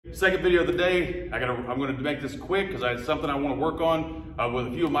Second video of the day. I'm gonna make this quick because it's something I want to work on with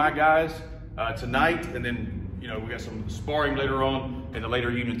a few of my guys tonight, and then we got some sparring later on in the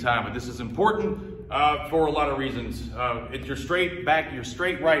later evening time. But this is important for a lot of reasons. If you're straight back, your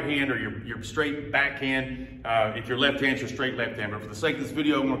straight right hand, or your straight backhand. If you're left hand, it's your straight left hand. But for the sake of this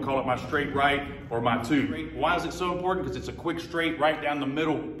video, I'm going to call it my straight right or my two. Why is it so important? Because it's a quick straight right down the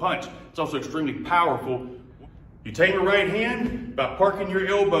middle punch. It's also extremely powerful. You take your right hand by parking your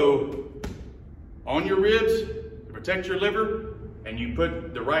elbow on your ribs to protect your liver, and you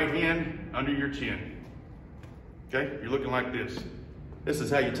put the right hand under your chin. Okay, you're looking like this. This is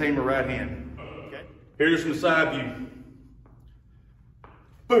how you tame a right hand. Okay. Here's from the side view.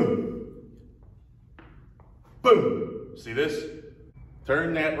 Boom. Boom. See this?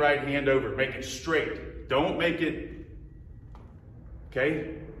 Turn that right hand over. Make it straight. Don't make it,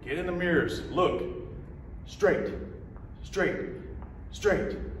 okay? Get in the mirrors. Look. Straight. Straight.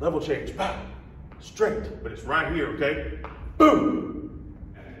 Straight. Level change. Straight. But it's right here, okay? Boom.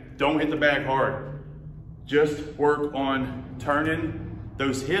 Don't hit the bag hard. Just work on turning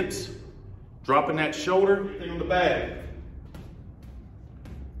those hips, dropping that shoulder on the bag.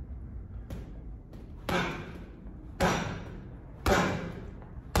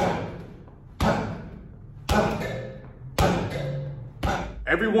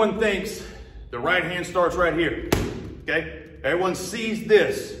 Everyone thinks the right hand starts right here, okay? Everyone sees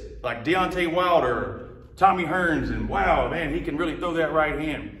this, like Deontay Wilder, Tommy Hearns, and wow, man, he can really throw that right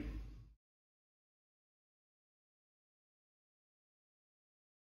hand.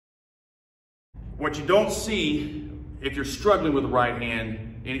 What you don't see, if you're struggling with the right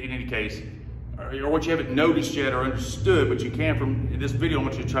hand, in any case, or what you haven't noticed yet or understood, but you can from this video, I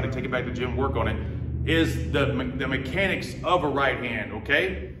want you to try to take it back to the gym, work on it, is the mechanics of a right hand,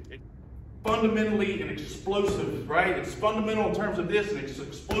 okay? It's fundamentally an explosive, right? It's fundamental in terms of this, and it's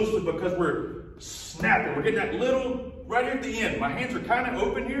explosive because we're snapping. We're getting that little, right here at the end. My hands are kind of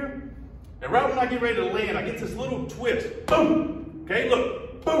open here, and right when I get ready to land, I get this little twist. Boom! Okay, look.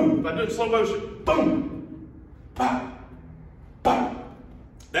 Boom! If I do it in slow motion, boom! Bah! Bah!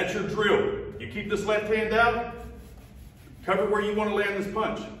 That's your drill. You keep this left hand out, cover where you want to land this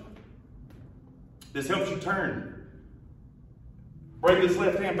punch. This helps you turn. Bring this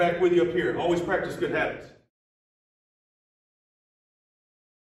left hand back with you up here. Always practice good habits.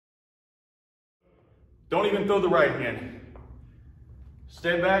 Don't even throw the right hand.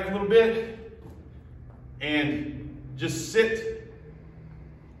 Stand back a little bit and just sit.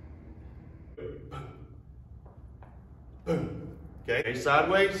 Boom. Okay,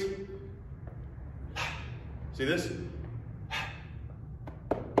 sideways. See this?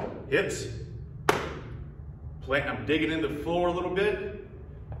 Hips. I'm digging in the floor a little bit.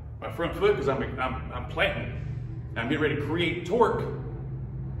 My front foot, because I'm planting. I'm getting ready to create torque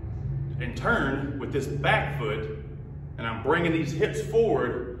and turn with this back foot, and I'm bringing these hips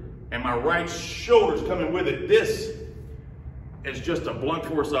forward, and my right shoulder's coming with it. This is just a blunt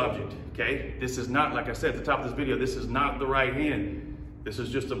force object. Okay, this is not, like I said at the top of this video, this is not the right hand. This is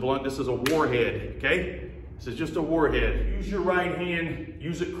just a blunt, this is a warhead, okay? This is just a warhead. Use your right hand,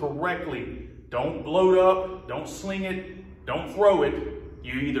 use it correctly. Don't blow it up, don't sling it, don't throw it.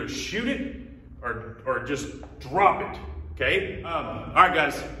 You either shoot it or just drop it, okay? All right,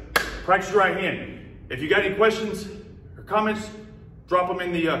 guys, practice your right hand. If you got any questions or comments, drop them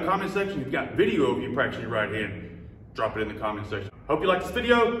in the comment section. If you've got video of you practicing your right hand, drop it in the comment section. Hope you like this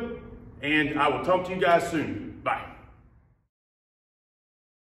video, and I will talk to you guys soon. Bye.